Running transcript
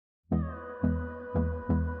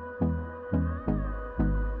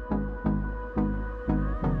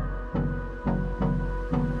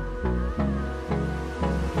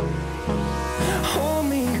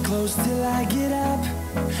close till I get up.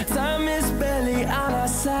 Time is barely on our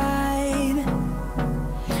side.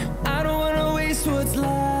 I don't wanna waste what's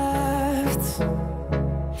left.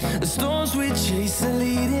 The storms we chase are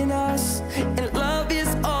leading us, and love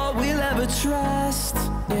is all we'll ever trust.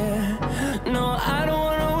 Yeah, no, I don't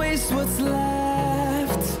wanna waste what's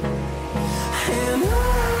left. And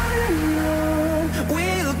on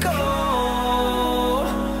we'll go,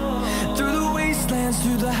 through the wastelands,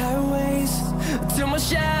 through the highways, till my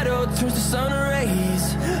shadow turns to sun rays.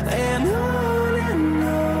 And on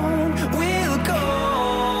we'll go,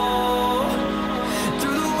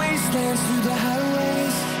 through the wastelands, through the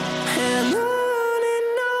highways, and on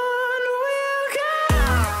we'll go.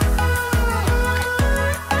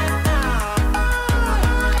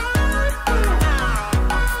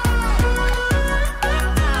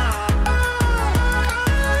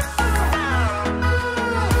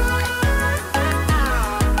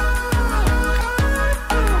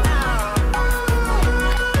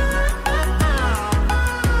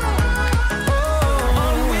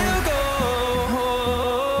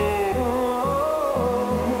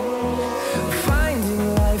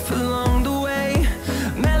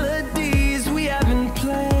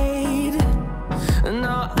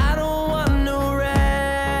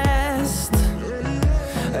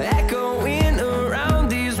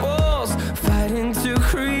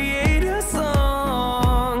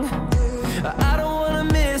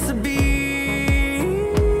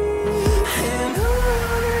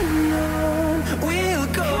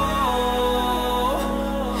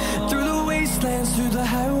 Through the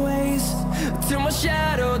highways, till my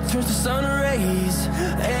shadow turns to sun rays.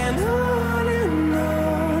 And on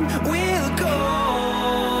we'll go,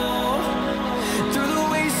 through the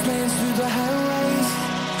wastelands, through the highways,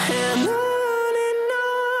 and on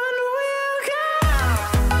we'll go.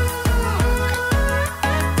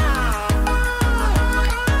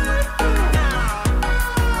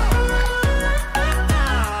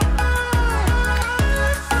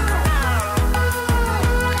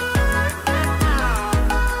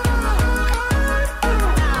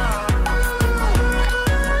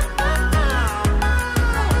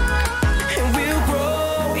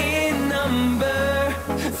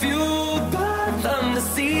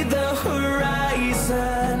 See the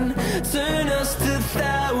horizon turn us to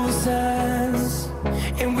thousands,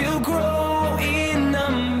 and we'll grow in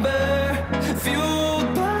number,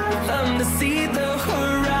 fueled by them to see the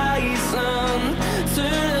horizon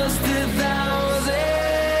turn us to thousands.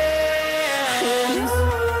 And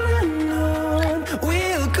on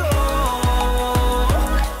we'll go,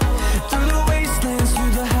 through the wastelands,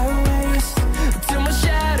 through the highways, till my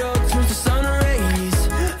shadow turns to sun rays.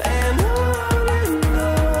 And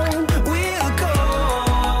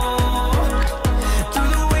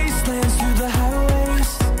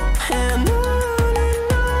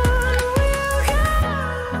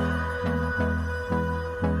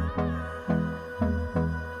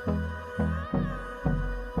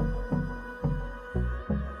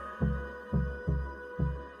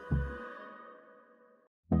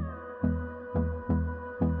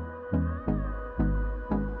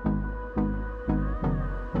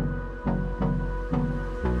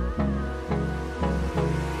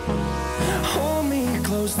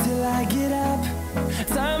close till I get up.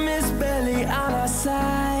 Time is barely on our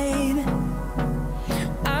side.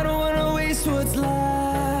 I don't wanna waste what's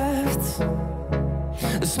left.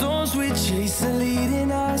 The storms we chase are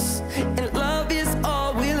leading us, and love is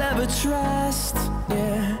all we'll ever trust.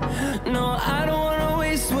 Yeah, no, I don't wanna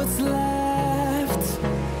waste what's left.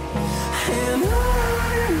 And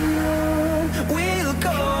on we'll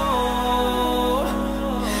go,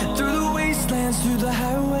 through the wastelands, through the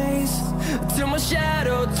highways, till my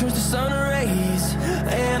shadow turns to sun